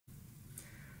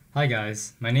Hi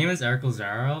guys, my name is Eric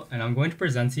Lazaro, and I'm going to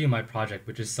present to you my project,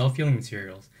 which is self-healing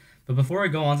materials. But before I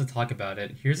go on to talk about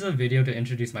it, here's a video to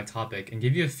introduce my topic and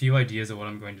give you a few ideas of what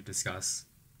I'm going to discuss.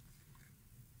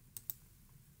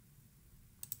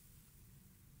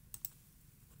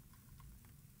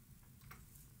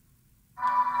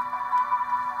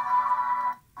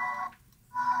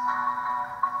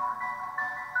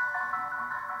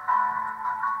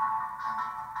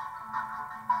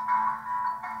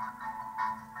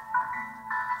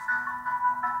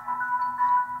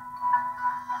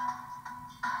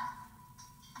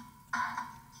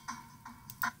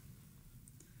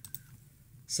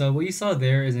 So what you saw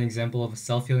there is an example of a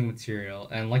self-healing material,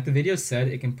 and like the video said,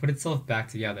 it can put itself back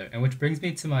together, and which brings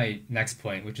me to my next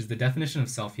point, which is the definition of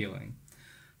self-healing.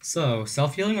 So,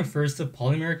 self-healing refers to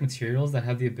polymeric materials that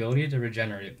have the ability to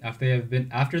regenerate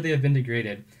after they have been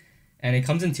degraded, and it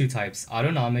comes in two types: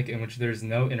 autonomic, in which there is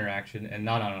no interaction, and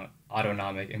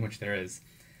non-autonomic, in which there is.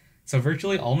 So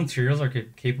virtually all materials are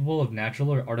capable of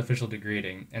natural or artificial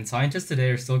degrading, and scientists today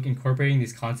are still incorporating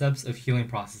these concepts of healing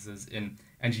processes in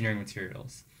engineering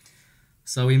materials.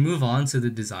 So we move on to the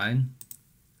design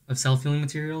of self-healing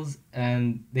materials,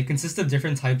 and they consist of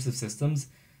different types of systems,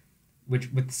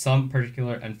 which with some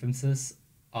particular emphasis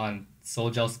on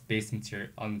sol gel based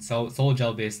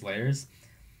layers,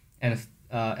 and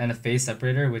a phase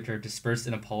separator, which are dispersed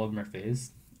in a polymer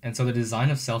phase. And so the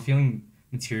design of self-healing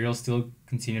materials still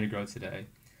continue to grow today.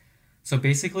 So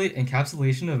basically,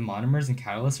 encapsulation of monomers and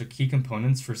catalysts are key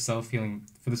components for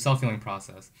the self-healing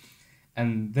process.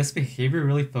 And this behavior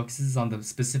really focuses on the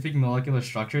specific molecular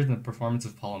structures and the performance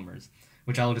of polymers,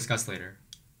 which I will discuss later.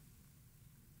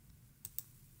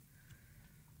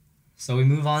 So we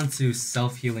move on to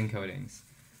self-healing coatings.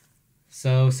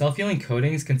 So self-healing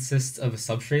coatings consist of a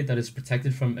substrate that is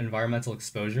protected from environmental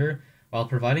exposure while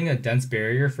providing a dense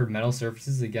barrier for metal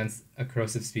surfaces against a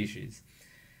corrosive species.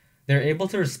 They're able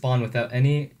to respond without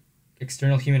any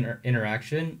external human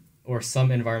interaction or some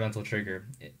environmental trigger.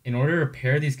 In order to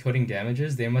repair these coating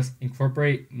damages, they must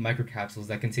incorporate microcapsules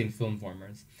that contain film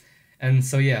formers. And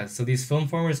so these film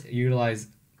formers utilize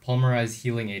polymerized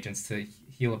healing agents to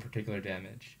heal a particular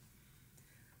damage.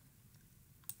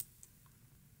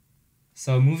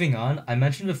 So moving on, I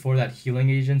mentioned before that healing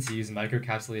agents use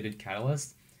microcapsulated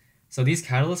catalysts. So these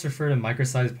catalysts refer to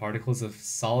micro-sized particles of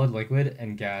solid, liquid,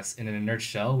 and gas in an inert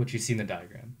shell, which you see in the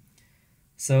diagram.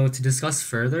 So to discuss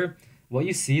further, what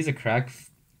you see is a crack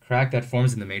that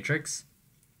forms in the matrix.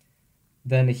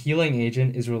 Then a healing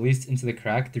agent is released into the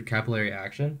crack through capillary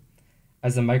action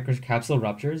as the microcapsule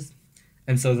ruptures,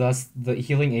 and so thus the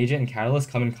healing agent and catalyst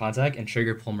come in contact and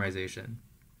trigger polymerization.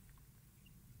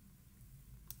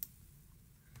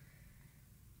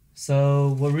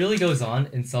 So what really goes on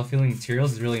in self-healing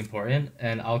materials is really important,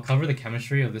 and I'll cover the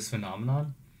chemistry of this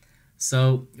phenomenon.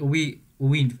 So what we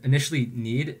initially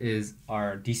need is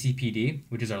our DCPD,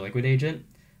 which is our liquid agent,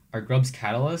 our Grubbs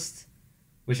catalyst,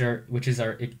 which is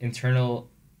our internal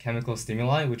chemical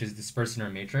stimuli, which is dispersed in our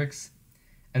matrix.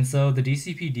 And so the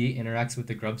DCPD interacts with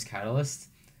the Grubbs catalyst,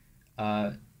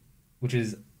 uh, which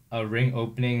is a ring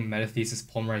opening metathesis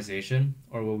polymerization,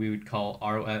 or what we would call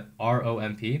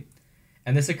ROMP,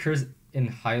 and this occurs in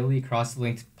highly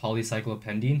cross-linked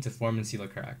polycyclopentene to form and seal a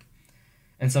crack.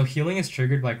 And so healing is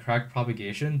triggered by crack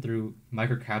propagation through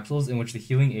microcapsules in which the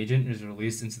healing agent is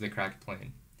released into the crack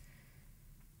plane.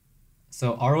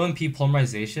 So ROMP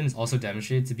polymerization is also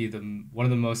demonstrated to be one of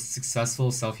the most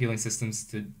successful self-healing systems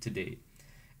to date.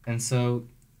 And so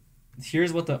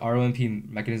here's what the ROMP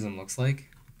mechanism looks like.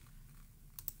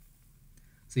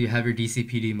 So you have your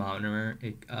DCPD monomer,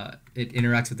 it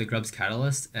interacts with the Grubbs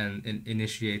catalyst and it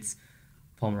initiates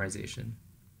polymerization.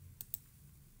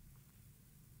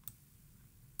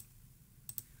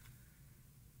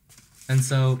 And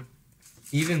so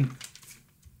the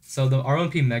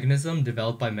ROMP mechanism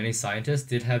developed by many scientists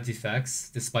did have defects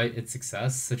despite its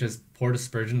success, such as poor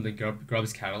dispersion of the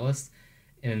Grubbs catalyst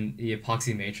in the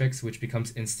epoxy matrix, which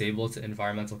becomes unstable to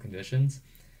environmental conditions.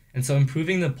 And so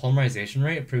improving the polymerization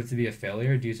rate proved to be a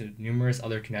failure due to numerous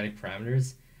other kinetic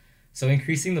parameters. So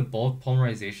increasing the bulk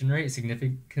polymerization rate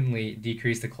significantly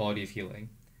decreased the quality of healing.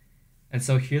 And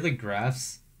so here are the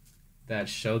graphs that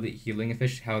show the healing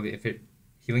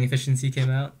efficiency came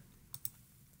out.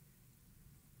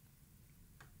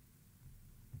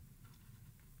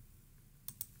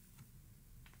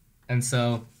 And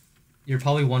so you're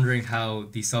probably wondering how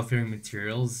the self-healing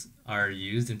materials are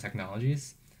used in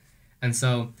technologies. And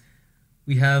so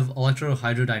we have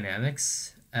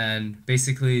electrohydrodynamics, and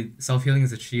basically self-healing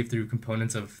is achieved through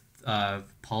components of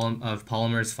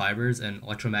polymers, fibers, and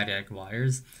electromagnetic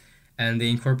wires, and they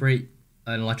incorporate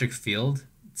an electric field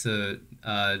to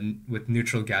with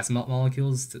neutral gas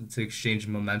molecules to exchange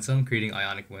momentum, creating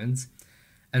ionic winds.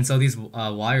 And so these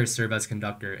wires serve as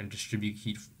conductor and distribute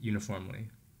heat uniformly.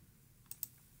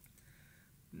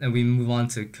 And we move on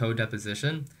to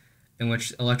co-deposition, in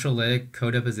which electrolytic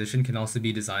co-deposition can also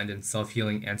be designed in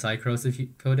self-healing anti-corrosive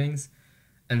coatings.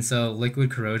 And so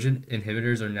liquid corrosion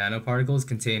inhibitors or nanoparticles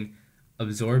contain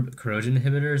absorb corrosion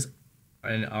inhibitors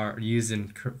and are used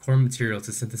in core material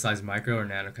to synthesize micro or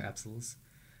nanocapsules.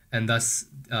 And thus,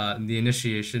 the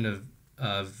initiation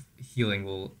of healing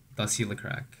will thus heal a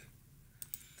crack.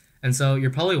 And so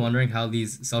you're probably wondering how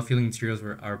these self-healing materials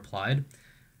are applied.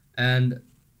 And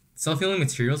self-healing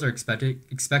materials are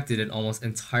expected in almost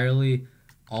entirely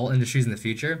all industries in the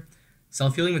future.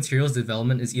 Self-healing materials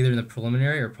development is either in the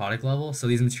preliminary or product level, so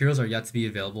these materials are yet to be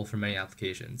available for many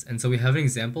applications. And so we have an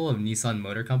example of Nissan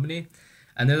Motor Company,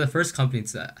 and they're the first company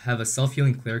to have a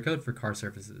self-healing clear coat for car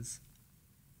surfaces.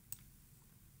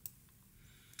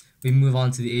 We move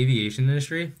on to the aviation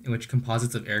industry, in which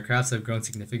composites of aircrafts have grown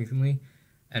significantly,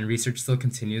 and research still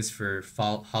continues for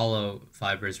hollow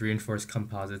fibers, reinforced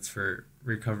composites for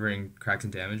recovering cracks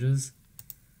and damages.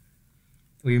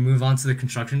 We move on to the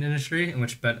construction industry, in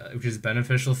which is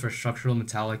beneficial for structural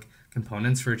metallic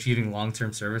components for achieving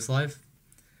long-term service life,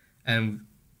 and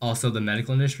also the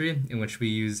medical industry, in which we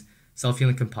use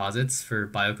self-healing composites for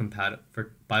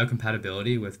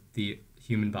biocompatibility with the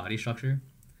human body structure.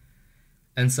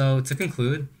 And so to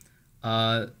conclude,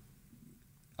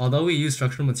 although we use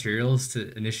structural materials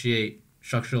to initiate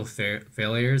structural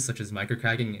failures such as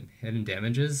microcracking and hidden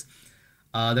damages,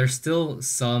 there's still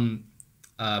some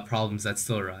problems that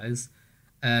still arise.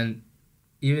 And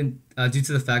even due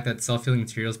to the fact that self-healing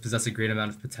materials possess a great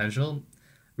amount of potential,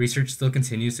 research still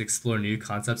continues to explore new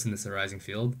concepts in this arising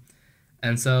field.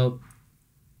 And so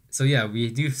yeah, we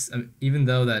do, even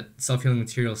though that self-healing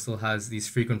material still has these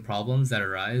frequent problems that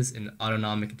arise in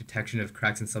autonomic detection of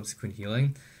cracks and subsequent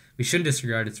healing, we shouldn't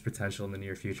disregard its potential in the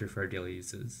near future for our daily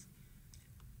uses.